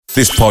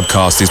This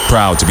podcast is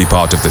proud to be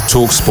part of the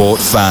TalkSport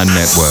Fan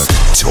Network.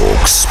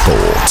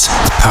 TalkSport.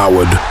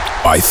 Powered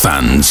by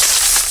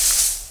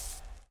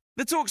fans.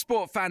 The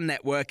TalkSport Fan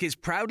Network is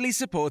proudly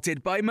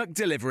supported by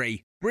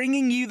McDelivery,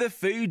 bringing you the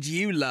food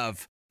you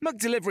love.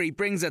 McDelivery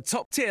brings a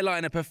top-tier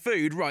lineup of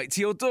food right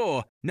to your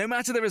door. No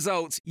matter the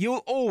result,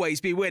 you'll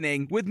always be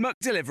winning with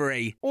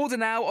McDelivery. Order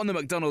now on the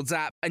McDonald's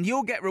app and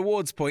you'll get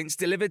rewards points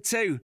delivered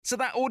too. So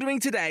that ordering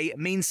today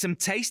means some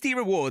tasty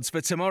rewards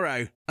for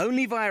tomorrow.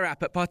 Only via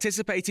app at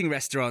participating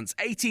restaurants.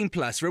 18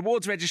 plus.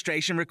 Rewards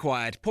registration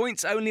required.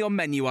 Points only on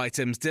menu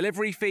items.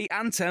 Delivery fee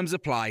and terms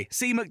apply.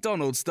 See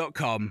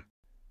mcdonalds.com.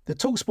 The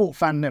TalkSport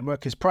Fan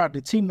Network is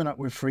proudly teaming up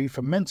with Free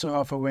for Mental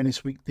Health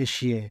Awareness Week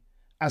this year.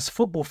 As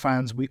football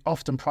fans, we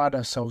often pride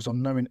ourselves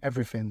on knowing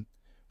everything,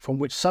 from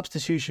which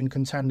substitution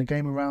can turn the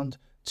game around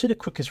to the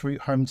quickest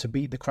route home to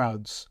beat the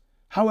crowds.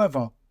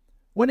 However,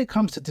 when it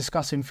comes to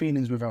discussing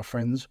feelings with our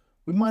friends,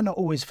 we might not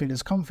always feel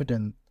as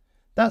confident.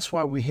 That's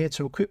why we're here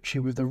to equip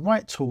you with the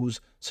right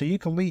tools so you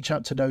can reach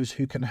out to those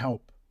who can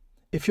help.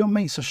 If your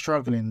mates are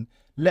struggling,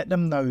 let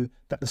them know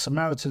that the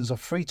Samaritans are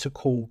free to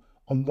call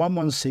on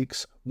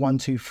 116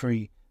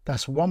 123.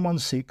 That's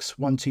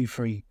 116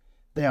 123.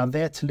 They are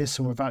there to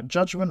listen without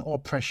judgment or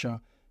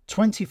pressure,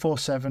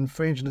 24/7,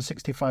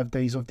 365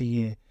 days of the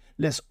year.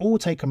 Let's all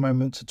take a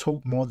moment to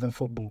talk more than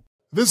football.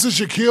 This is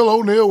Shaquille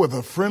O'Neal with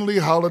a friendly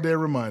holiday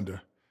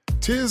reminder.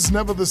 'Tis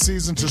never the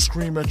season to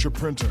scream at your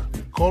printer,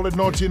 call it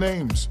naughty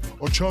names,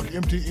 or chunk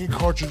empty ink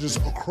cartridges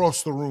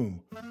across the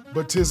room.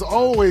 But 'tis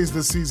always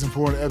the season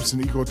for an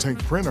Epson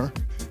EcoTank printer.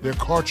 They're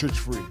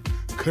cartridge-free,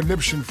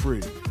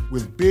 conniption-free,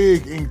 with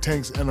big ink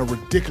tanks and a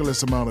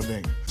ridiculous amount of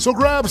ink. So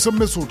grab some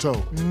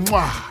mistletoe,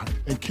 mwah,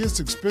 and kiss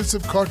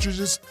expensive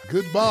cartridges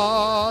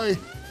goodbye.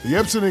 The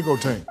Epson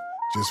EcoTank,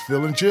 just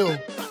feel and chill.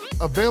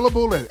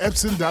 Available at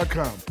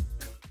Epson.com.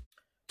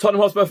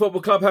 Tottenham Hotspur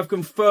Football Club have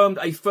confirmed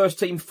a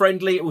first-team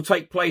friendly. It will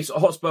take place at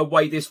Hotspur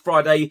Way this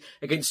Friday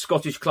against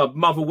Scottish club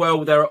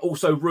Motherwell. There are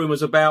also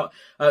rumours about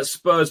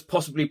Spurs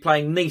possibly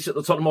playing Nice at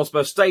the Tottenham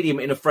Hotspur Stadium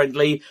in a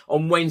friendly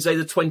on Wednesday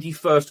the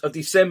 21st of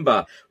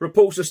December.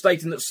 Reports are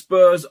stating that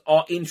Spurs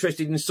are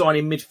interested in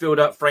signing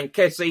midfielder Frank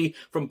Kessie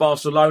from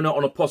Barcelona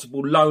on a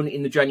possible loan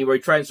in the January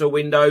transfer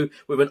window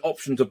with an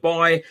option to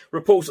buy.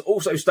 Reports are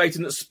also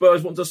stating that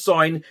Spurs want to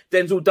sign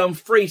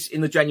Dumfries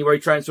in the January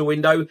transfer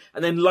window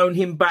and then loan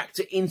him back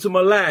to Inter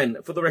Milan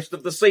for the rest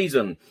of the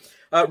season.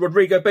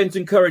 Rodrigo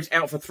Bentancur is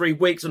out for 3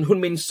 weeks and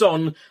Heung-min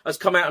Son has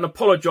come out and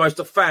apologised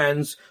to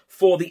fans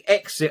for the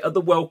exit of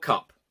the World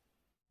Cup.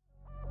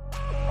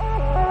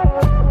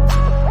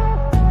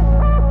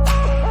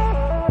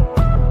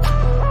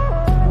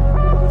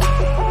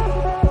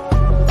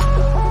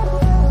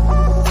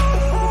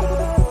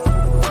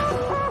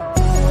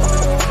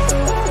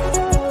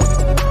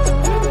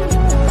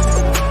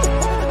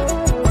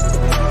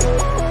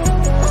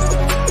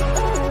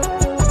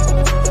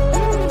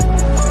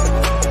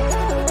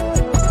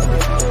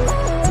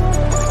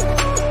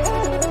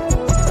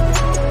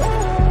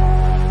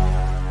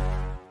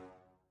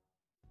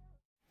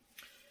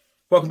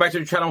 Welcome back to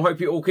the channel. Hope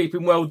you're all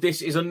keeping well.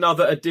 This is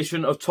another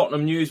edition of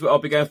Tottenham News where I'll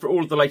be going through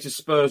all of the latest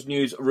Spurs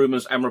news,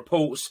 rumours and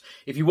reports.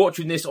 If you're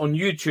watching this on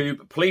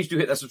YouTube, please do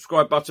hit that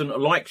subscribe button,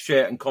 like,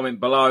 share and comment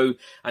below.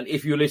 And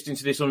if you're listening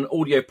to this on an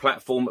audio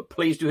platform,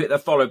 please do hit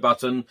that follow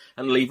button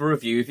and leave a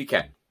review if you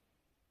can.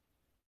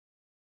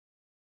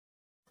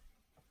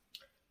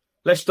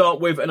 Let's start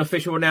with an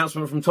official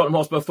announcement from Tottenham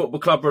Hotspur Football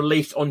Club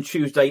released on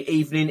Tuesday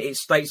evening. It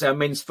states our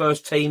men's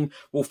first team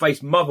will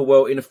face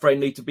Motherwell in a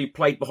friendly to be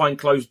played behind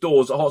closed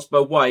doors at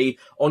Hotspur Way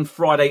on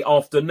Friday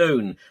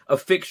afternoon, a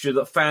fixture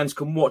that fans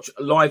can watch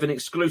live and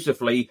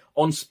exclusively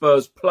on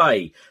Spurs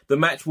Play. The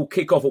match will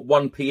kick off at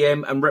 1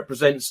 p.m. and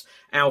represents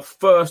our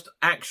first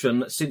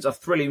action since a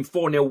thrilling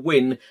 4-0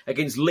 win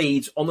against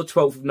Leeds on the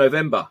 12th of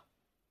November.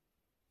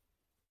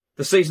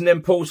 The season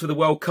then pulls for the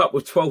World Cup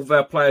with 12 of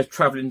our players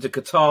travelling to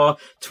Qatar.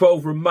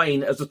 12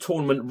 remain as the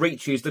tournament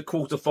reaches the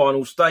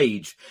quarter-final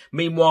stage.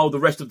 Meanwhile, the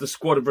rest of the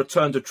squad have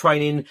returned to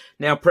training.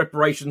 Now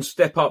preparations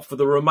step up for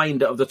the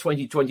remainder of the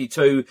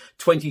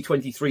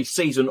 2022-2023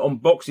 season on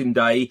Boxing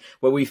Day,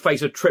 where we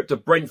face a trip to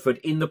Brentford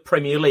in the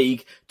Premier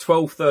League,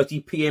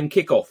 12:30 p.m.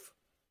 kickoff.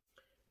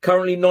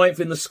 Currently 9th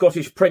in the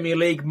Scottish Premier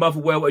League,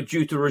 Motherwell are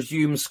due to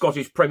resume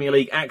Scottish Premier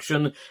League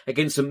action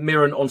against St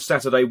Mirren on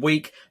Saturday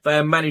week. They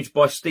are managed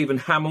by Stephen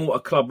Hamill,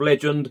 a club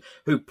legend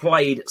who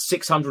played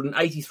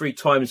 683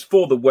 times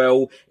for the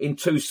Well in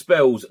 2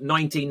 spells,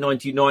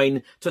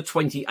 1999 to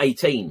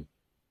 2018.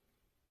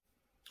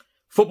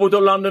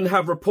 Football.London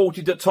have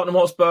reported that Tottenham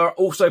Hotspur are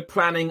also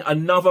planning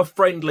another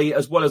friendly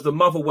as well as the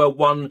Motherwell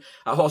one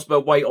at Hotspur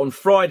Way on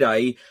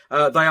Friday. They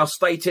are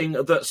stating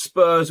that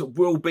Spurs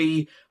will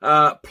be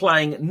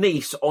playing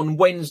Nice on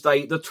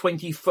Wednesday, the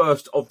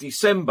 21st of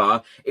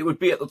December. It would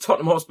be at the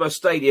Tottenham Hotspur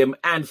Stadium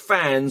and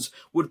fans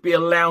would be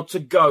allowed to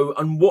go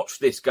and watch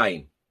this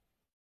game.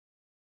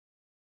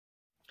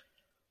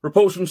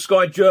 Reports from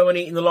Sky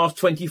Germany in the last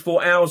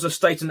 24 hours are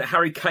stating that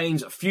Harry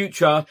Kane's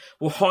future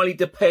will highly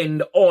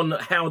depend on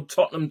how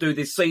Tottenham do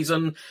this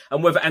season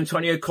and whether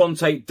Antonio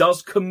Conte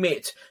does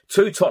commit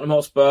to Tottenham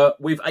Hotspur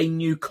with a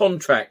new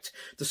contract.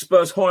 The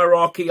Spurs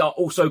hierarchy are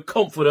also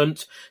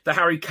confident that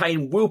Harry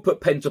Kane will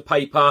put pen to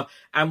paper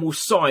and will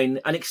sign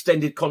an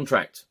extended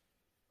contract.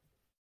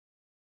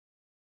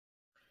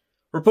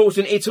 Reports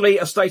in Italy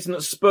are stating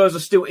that Spurs are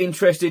still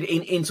interested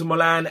in Inter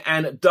Milan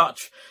and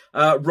Dutch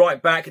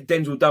right-back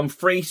Denzel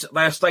Dumfries.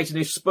 They are stating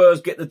if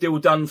Spurs get the deal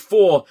done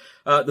for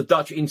the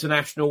Dutch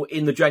international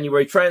in the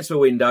January transfer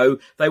window,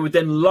 they would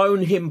then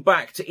loan him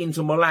back to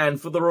Inter Milan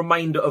for the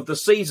remainder of the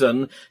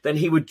season. Then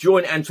he would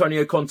join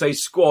Antonio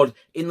Conte's squad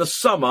in the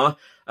summer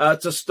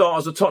to start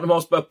as a Tottenham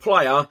Hotspur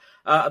player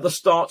at the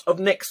start of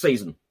next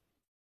season.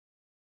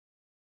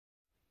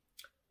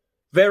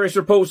 Various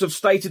reports have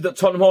stated that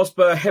Tottenham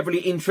Hotspur are heavily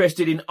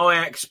interested in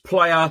Ajax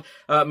player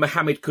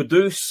Mohamed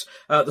Kudus.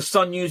 The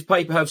Sun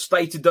newspaper have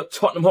stated that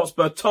Tottenham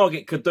Hotspur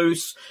target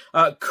Kudus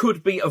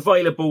could be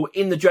available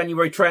in the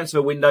January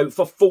transfer window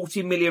for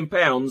 £40 million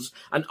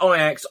and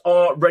Ajax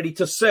are ready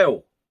to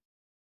sell.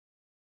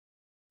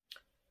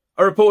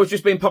 A report has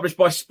just been published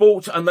by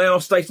Sport and they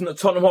are stating that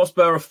Tottenham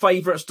Hotspur are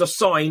favourites to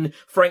sign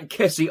Frank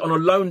Kessie on a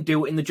loan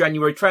deal in the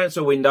January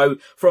transfer window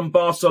from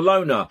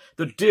Barcelona.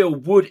 The deal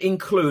would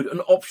include an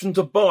option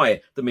to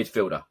buy the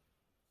midfielder.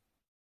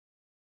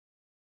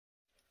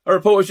 A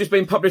report has just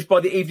been published by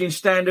the Evening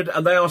Standard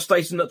and they are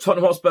stating that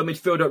Tottenham Hotspur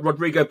midfielder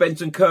Rodrigo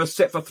Bentancur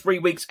set for 3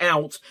 weeks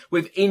out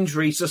with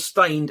injury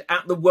sustained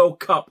at the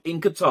World Cup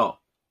in Qatar.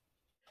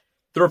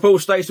 The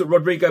report states that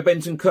Rodrigo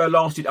Bentancur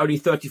lasted only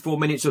 34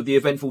 minutes of the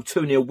eventful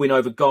 2-0 win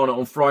over Ghana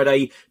on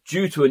Friday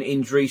due to an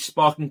injury,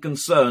 sparking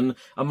concern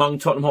among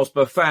Tottenham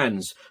Hotspur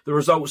fans. The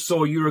results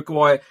saw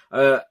Uruguay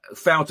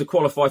fail to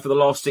qualify for the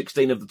last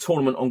 16 of the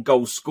tournament on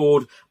goals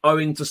scored,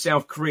 owing to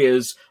South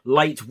Korea's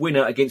late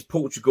winner against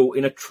Portugal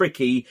in a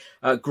tricky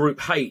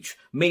Group H.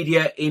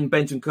 Media in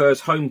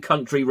Bentancur's home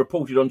country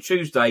reported on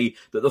Tuesday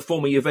that the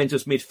former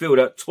Juventus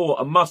midfielder tore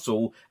a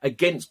muscle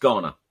against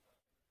Ghana.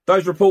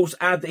 Those reports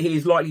add that he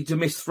is likely to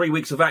miss 3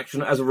 weeks of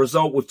action as a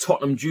result, with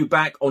Tottenham due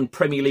back on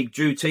Premier League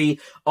duty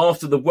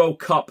after the World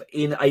Cup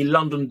in a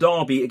London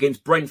derby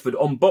against Brentford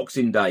on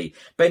Boxing Day.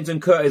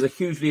 Bentancur is a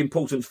hugely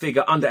important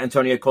figure under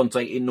Antonio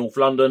Conte in North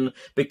London,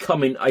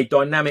 becoming a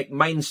dynamic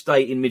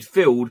mainstay in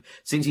midfield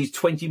since his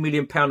 £20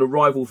 million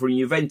arrival from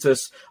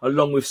Juventus,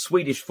 along with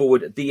Swedish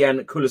forward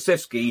Dejan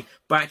Kulusevski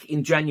back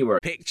in January.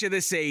 Picture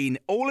the scene.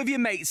 All of your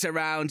mates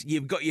around,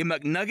 you've got your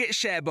McNugget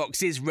share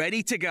boxes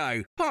ready to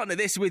go. Partner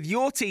this with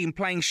your team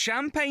playing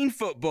champagne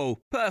football.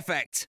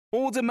 Perfect.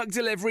 Order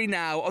McDelivery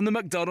now on the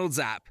McDonald's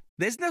app.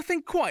 There's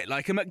nothing quite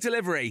like a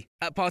McDelivery.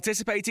 At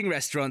participating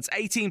restaurants,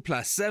 18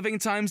 plus, serving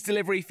times,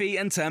 delivery fee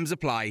and terms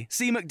apply.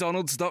 See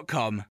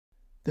mcdonalds.com.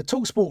 The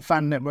TalkSport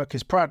Fan Network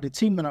is proudly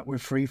teaming up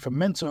with Free for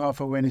Mental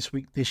Health Awareness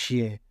Week this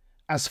year.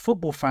 As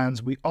football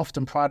fans, we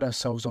often pride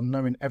ourselves on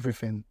knowing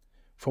everything,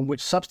 from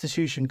which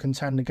substitution can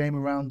turn the game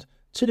around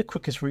to the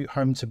quickest route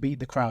home to beat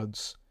the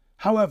crowds.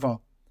 However,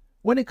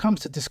 when it comes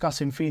to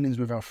discussing feelings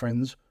with our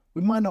friends,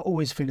 we might not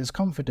always feel as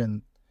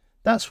confident.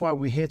 That's why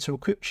we're here to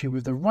equip you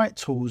with the right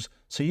tools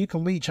so you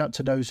can reach out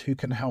to those who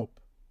can help.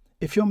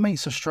 If your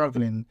mates are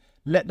struggling,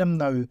 let them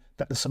know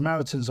that the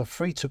Samaritans are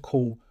free to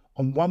call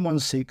on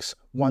 116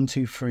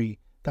 123.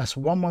 That's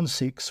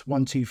 116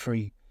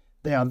 123.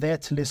 They are there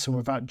to listen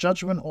without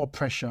judgment or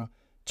pressure,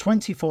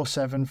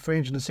 24/7,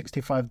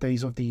 365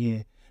 days of the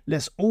year.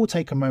 Let's all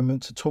take a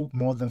moment to talk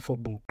more than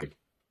football.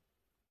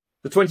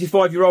 The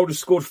 25-year-old has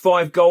scored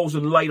 5 goals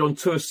and laid on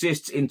 2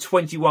 assists in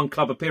 21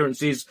 club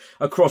appearances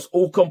across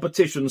all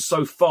competitions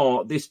so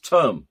far this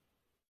term.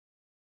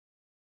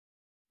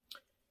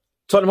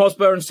 Tottenham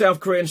Hotspur and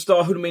South Korean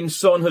star Heung-min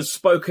Son has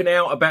spoken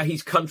out about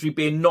his country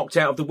being knocked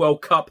out of the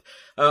World Cup.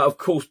 Of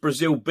course,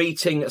 Brazil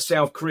beating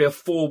South Korea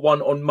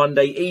 4-1 on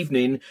Monday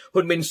evening.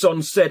 Heung-min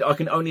Son said, "I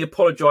can only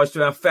apologise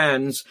to our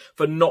fans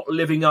for not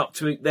living up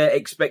to their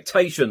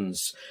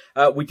expectations.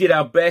 We did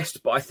our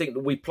best, but I think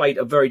that we played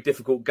a very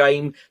difficult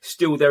game.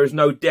 Still, there is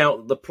no doubt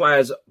that the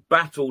players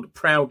battled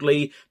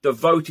proudly,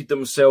 devoted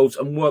themselves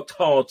and worked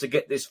hard to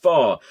get this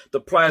far.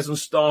 The players and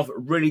staff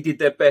really did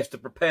their best to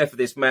prepare for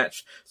this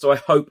match, so I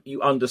hope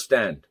you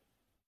understand."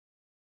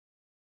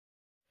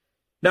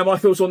 Now, my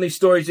thoughts on these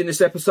stories in this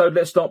episode.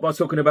 Let's start by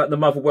talking about the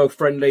Motherwell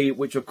friendly,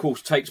 which of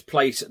course takes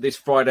place this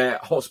Friday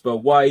at Hotspur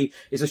Way.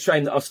 It's a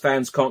shame that us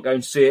fans can't go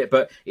and see it,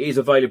 but it is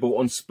available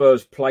on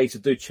Spurs Play, so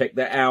do check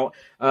that out.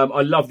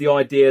 I love the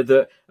idea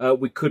that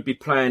we could be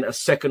playing a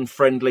second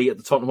friendly at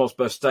the Tottenham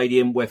Hotspur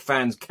Stadium where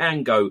fans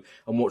can go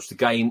and watch the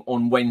game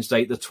on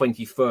Wednesday, the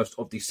 21st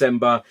of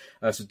December.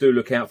 So do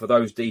look out for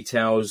those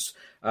details.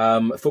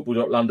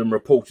 Football.London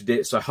reported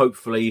it, so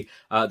hopefully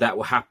that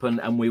will happen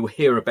and we will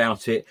hear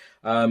about it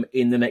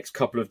in the next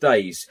couple of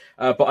days.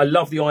 But I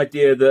love the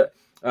idea that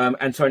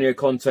Antonio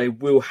Conte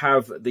will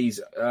have these,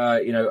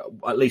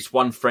 at least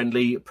one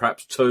friendly,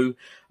 perhaps 2.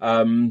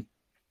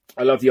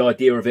 I love the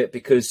idea of it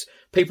because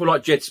people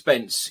like Jed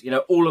Spence,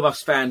 all of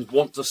us fans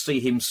want to see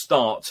him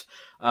start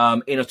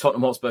in a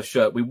Tottenham Hotspur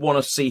shirt. We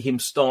want to see him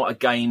start a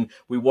game.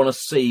 We want to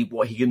see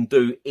what he can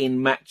do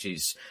in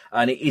matches.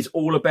 And it is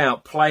all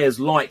about players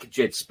like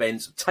Jed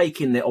Spence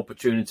taking their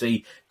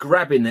opportunity,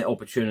 grabbing their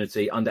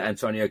opportunity under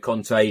Antonio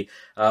Conte,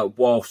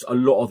 whilst a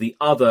lot of the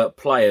other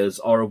players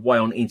are away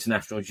on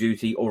international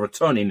duty or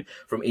returning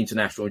from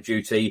international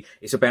duty.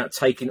 It's about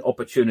taking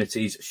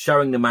opportunities,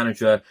 showing the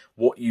manager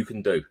what you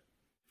can do.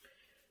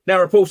 Now,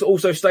 reports are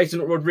also stating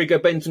that Rodrigo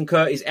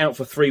Bentancur is out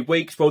for 3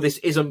 weeks. Well, this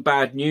isn't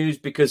bad news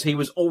because he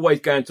was always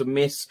going to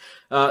miss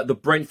the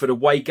Brentford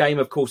away game.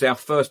 Of course, our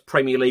first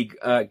Premier League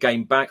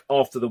game back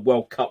after the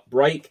World Cup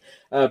break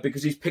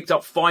because he's picked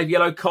up 5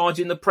 yellow cards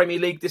in the Premier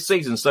League this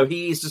season. So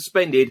he is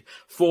suspended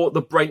for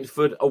the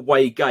Brentford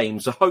away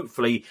game. So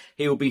hopefully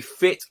he will be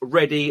fit,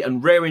 ready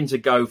and raring to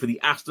go for the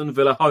Aston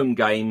Villa home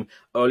game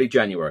early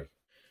January.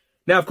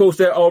 Now, of course,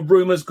 there are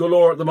rumours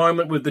galore at the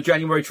moment with the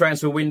January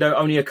transfer window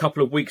only a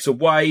couple of weeks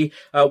away.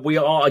 We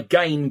are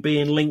again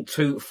being linked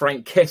to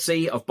Frank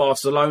Kessie of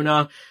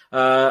Barcelona.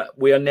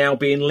 We are now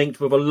being linked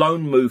with a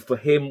loan move for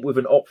him with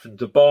an option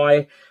to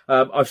buy.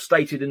 I've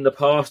stated in the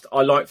past,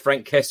 I like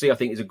Frank Kessie. I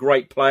think he's a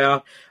great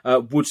player.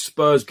 Would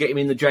Spurs get him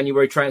in the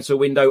January transfer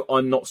window?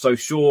 I'm not so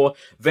sure.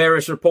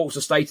 Various reports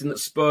are stating that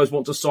Spurs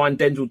want to sign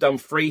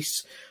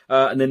Dumfries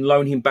and then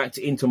loan him back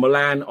to Inter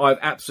Milan. I have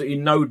absolutely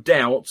no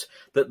doubt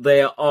that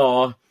there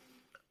are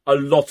a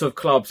lot of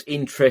clubs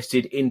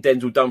interested in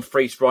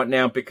Dumfries right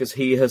now because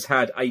he has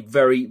had a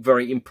very,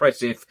 very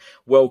impressive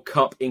World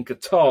Cup in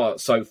Qatar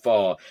so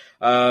far.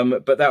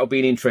 But that will be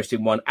an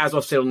interesting one. As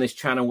I've said on this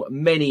channel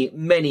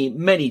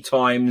many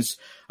times,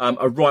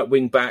 a right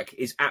wing back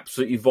is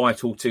absolutely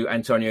vital to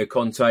Antonio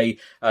Conte.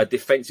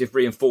 Defensive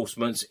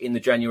reinforcements in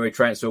the January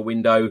transfer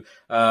window,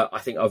 I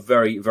think are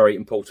very, very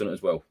important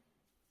as well.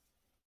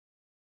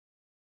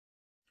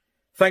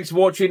 Thanks for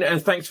watching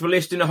and thanks for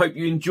listening. I hope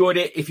you enjoyed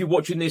it. If you're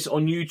watching this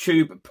on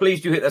YouTube,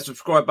 please do hit that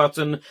subscribe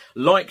button,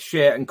 like,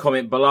 share and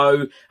comment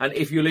below. And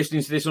if you're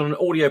listening to this on an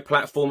audio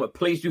platform,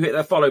 please do hit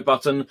that follow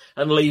button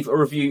and leave a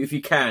review if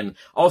you can.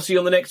 I'll see you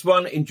on the next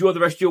one. Enjoy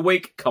the rest of your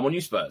week. Come on, you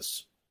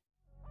Spurs.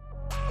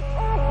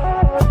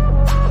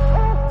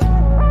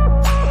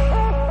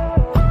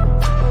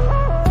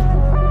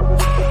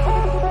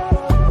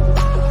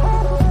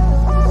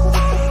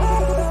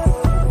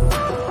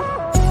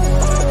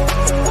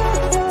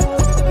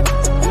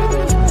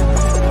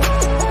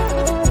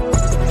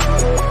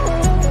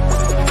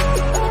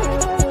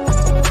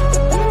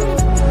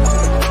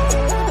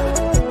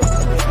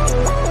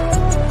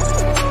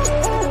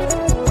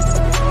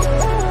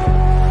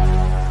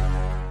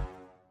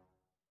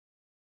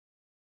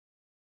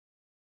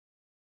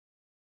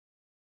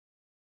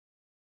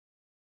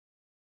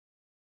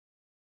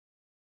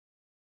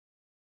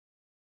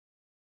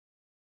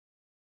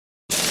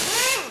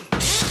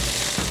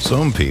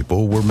 Some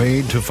people were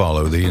made to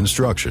follow the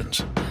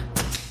instructions.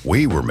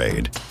 We were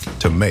made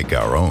to make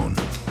our own.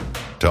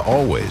 To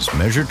always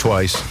measure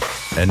twice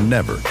and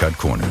never cut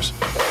corners.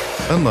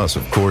 Unless,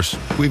 of course,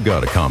 we've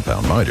got a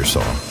compound miter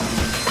saw.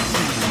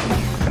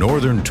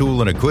 Northern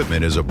Tool and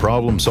Equipment is a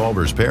problem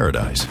solver's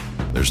paradise.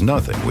 There's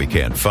nothing we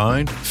can't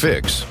find,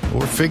 fix,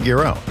 or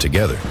figure out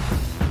together.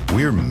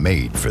 We're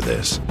made for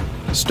this.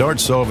 Start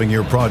solving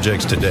your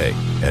projects today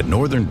at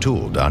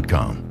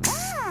northerntool.com.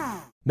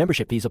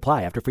 Membership fees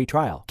apply after free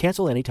trial.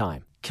 Cancel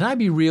anytime. Can I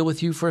be real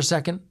with you for a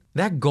second?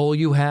 That goal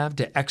you have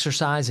to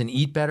exercise and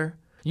eat better,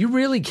 you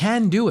really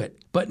can do it,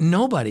 but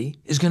nobody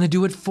is going to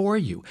do it for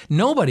you.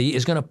 Nobody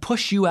is going to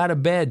push you out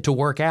of bed to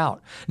work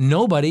out.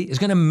 Nobody is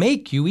going to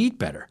make you eat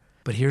better.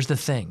 But here's the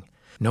thing.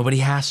 Nobody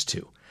has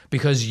to,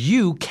 because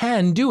you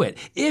can do it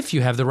if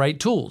you have the right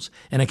tools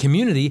and a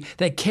community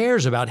that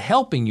cares about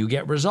helping you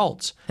get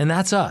results. And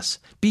that's us,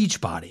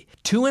 Beachbody.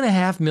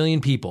 2.5 million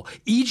people,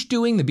 each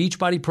doing the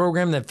Beachbody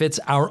program that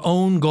fits our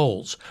own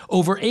goals.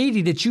 Over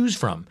 80 to choose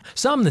from,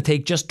 some that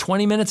take just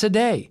 20 minutes a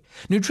day.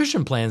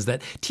 Nutrition plans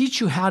that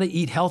teach you how to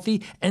eat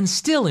healthy and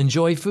still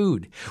enjoy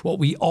food. What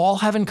we all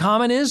have in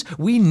common is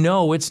we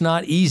know it's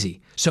not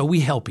easy, so we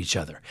help each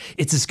other.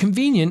 It's as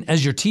convenient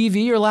as your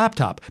TV or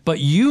laptop, but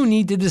you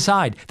need to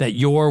decide that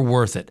you're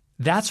worth it.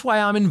 That's why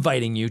I'm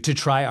inviting you to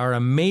try our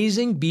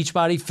amazing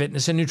Beachbody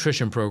fitness and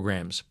nutrition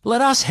programs.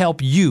 Let us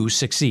help you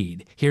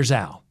succeed. Here's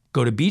how.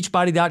 Go to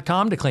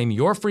beachbody.com to claim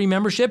your free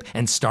membership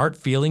and start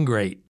feeling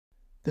great.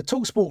 The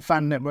TalkSport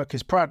Fan Network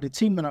is proudly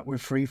teaming up with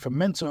Free for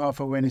Mental Health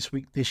Awareness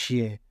Week this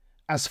year.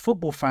 As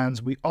football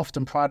fans, we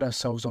often pride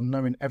ourselves on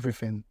knowing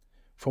everything,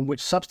 from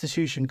which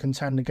substitution can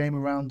turn the game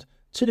around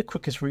to the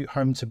quickest route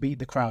home to beat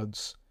the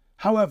crowds.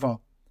 However,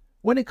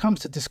 when it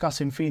comes to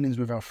discussing feelings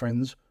with our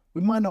friends,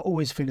 we might not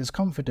always feel as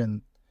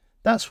confident.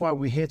 That's why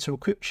we're here to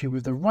equip you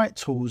with the right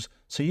tools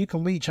so you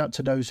can reach out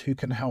to those who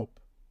can help.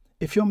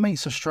 If your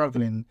mates are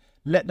struggling,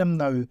 let them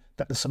know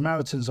that the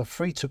Samaritans are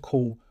free to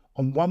call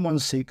on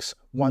 116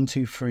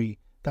 123.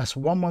 That's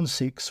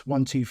 116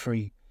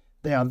 123.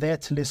 They are there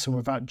to listen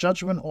without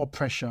judgment or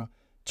pressure,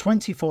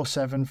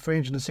 24/7,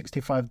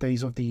 365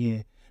 days of the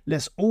year.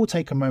 Let's all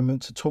take a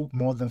moment to talk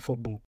more than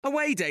football.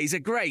 Away days are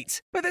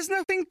great, but there's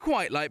nothing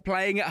quite like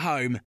playing at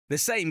home. The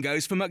same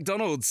goes for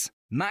McDonald's.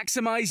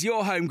 Maximise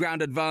your home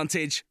ground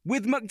advantage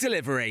with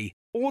McDelivery.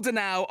 Order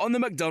now on the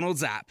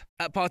McDonald's app.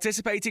 At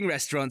participating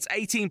restaurants,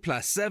 18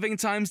 plus serving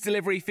times,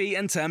 delivery fee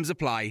and terms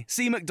apply.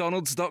 See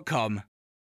mcdonalds.com.